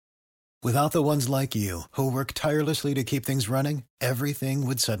Without the ones like you, who work tirelessly to keep things running, everything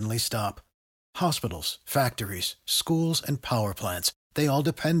would suddenly stop. Hospitals, factories, schools, and power plants, they all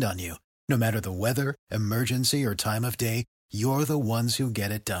depend on you. No matter the weather, emergency, or time of day, you're the ones who get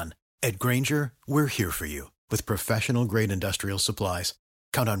it done. At Grainger, we're here for you with professional-grade industrial supplies.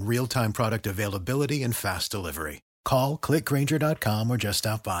 Count on real-time product availability and fast delivery. Call, clickgrainger.com, or just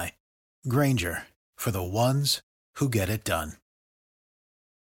stop by. Grainger, for the ones who get it done.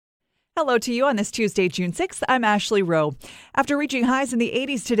 Hello to you on this Tuesday, June 6th. I'm Ashley Rowe. After reaching highs in the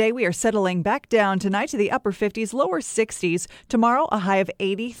 80s today, we are settling back down tonight to the upper 50s, lower 60s. Tomorrow, a high of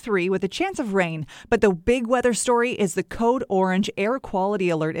 83 with a chance of rain. But the big weather story is the code orange air quality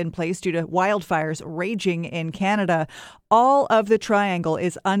alert in place due to wildfires raging in Canada. All of the triangle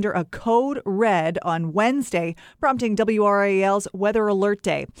is under a code red on Wednesday, prompting WRAL's Weather Alert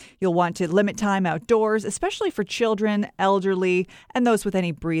Day. You'll want to limit time outdoors, especially for children, elderly, and those with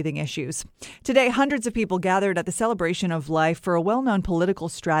any breathing issues. Today, hundreds of people gathered at the celebration of life for a well-known political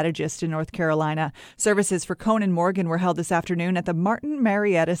strategist in North Carolina. Services for Conan Morgan were held this afternoon at the Martin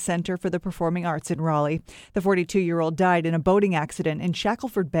Marietta Center for the Performing Arts in Raleigh. The 42-year-old died in a boating accident in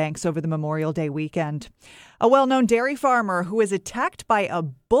Shackelford Banks over the Memorial Day weekend. A well-known dairy farmer who was attacked by a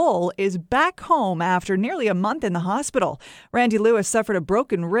bull is back home after nearly a month in the hospital. Randy Lewis suffered a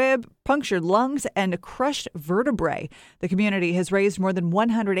broken rib, punctured lungs, and crushed vertebrae. The community has raised more than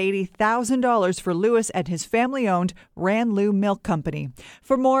 $180,000 for Lewis and his family-owned Ranlu Milk Company.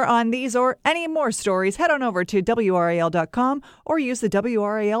 For more on these or any more stories, head on over to WRAL.com or use the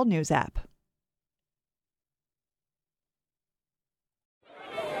WRAL News app.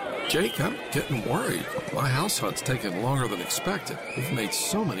 Jake, I'm getting worried. My house hunt's taking longer than expected. We've made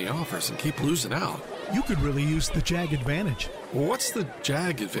so many offers and keep losing out. You could really use the JAG Advantage. What's the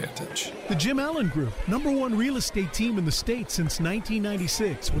JAG Advantage? The Jim Allen Group, #1 real estate team in the state since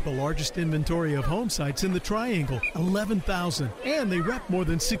 1996, with the largest inventory of home sites in the Triangle, 11,000. And they rep more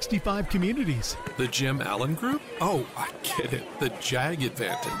than 65 communities. The Jim Allen Group? Oh, I get it. The JAG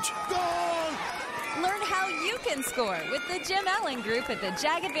Advantage. Learn how you can score with the Jim Allen Group at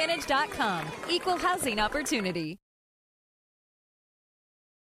thejagadvantage.com. Equal housing opportunity.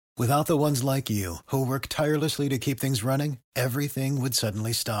 Without the ones like you, who work tirelessly to keep things running, everything would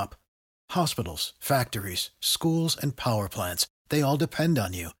suddenly stop. Hospitals, factories, schools, and power plants, they all depend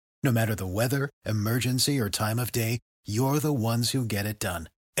on you. No matter the weather, emergency, or time of day, you're the ones who get it done.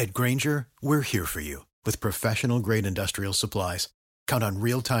 At Grainger, we're here for you with professional-grade industrial supplies. Count on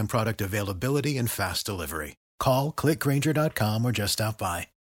real-time product availability and fast delivery. Call, clickgrainger.com, or just stop by.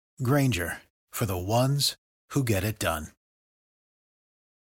 Grainger, for the ones who get it done.